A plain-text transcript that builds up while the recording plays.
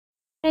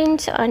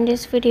Friends, on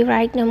this video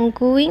right now I'm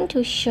going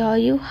to show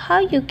you how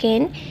you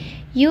can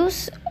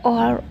use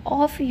or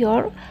off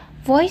your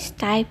voice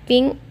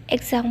typing.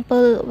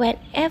 Example,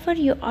 whenever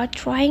you are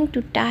trying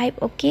to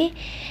type, okay,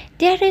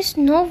 there is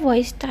no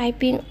voice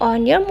typing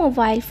on your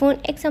mobile phone.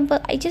 Example,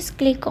 I just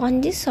click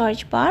on the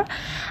search bar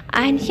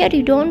and here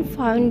you don't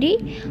find the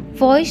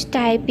voice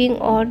typing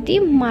or the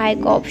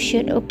mic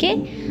option.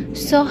 Okay,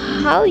 so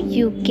how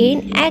you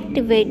can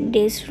activate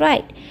this,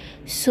 right?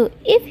 So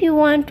if you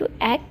want to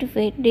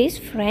activate this,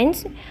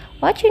 friends,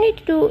 what you need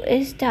to do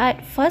is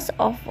that first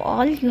of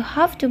all you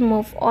have to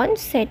move on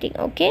setting.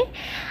 Okay,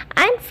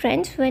 and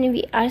friends, when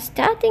we are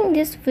starting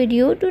this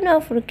video, do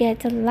not forget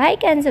to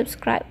like and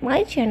subscribe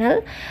my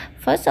channel.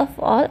 First of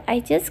all, I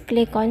just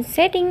click on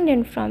setting,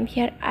 then from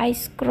here I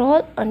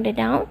scroll on the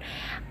down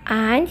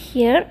and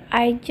here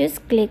I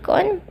just click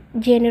on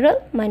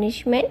general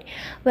management.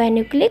 When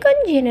you click on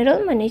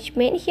general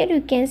management, here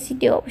you can see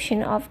the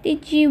option of the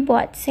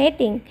Gboard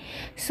setting.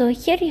 So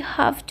here you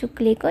have to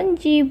click on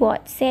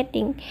Gboard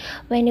setting.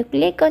 When you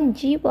click on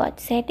Gboard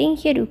setting,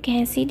 here you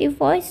can see the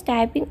voice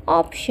typing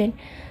option.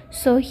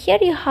 So here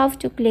you have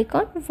to click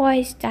on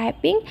voice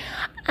typing,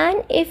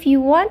 and if you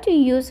want to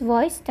use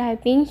voice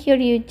typing, here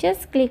you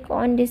just click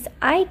on this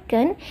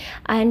icon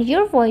and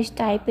your voice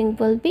typing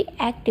will be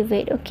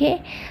activated.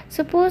 Okay,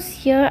 suppose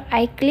here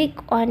I click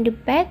on the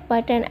back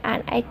button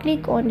and I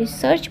click on the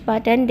search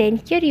button, then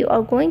here you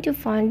are going to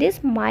find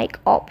this mic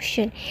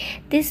option.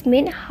 This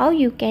means how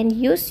you can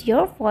use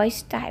your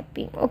voice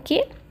typing.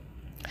 Okay,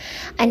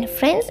 and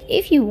friends,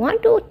 if you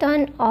want to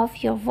turn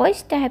off your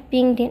voice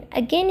typing, then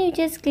again you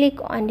just click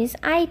on this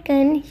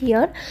icon.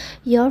 Here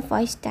your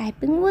voice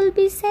typing will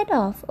be set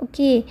off.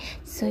 Okay,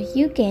 so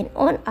you can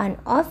on and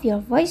off your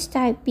voice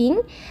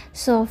typing.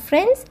 So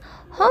friends,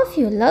 hope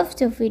you loved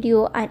the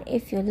video, and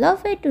if you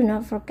love it, do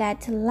not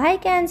forget to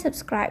like and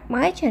subscribe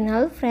my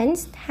channel.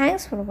 Friends,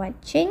 thanks for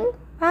watching.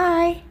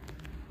 Bye.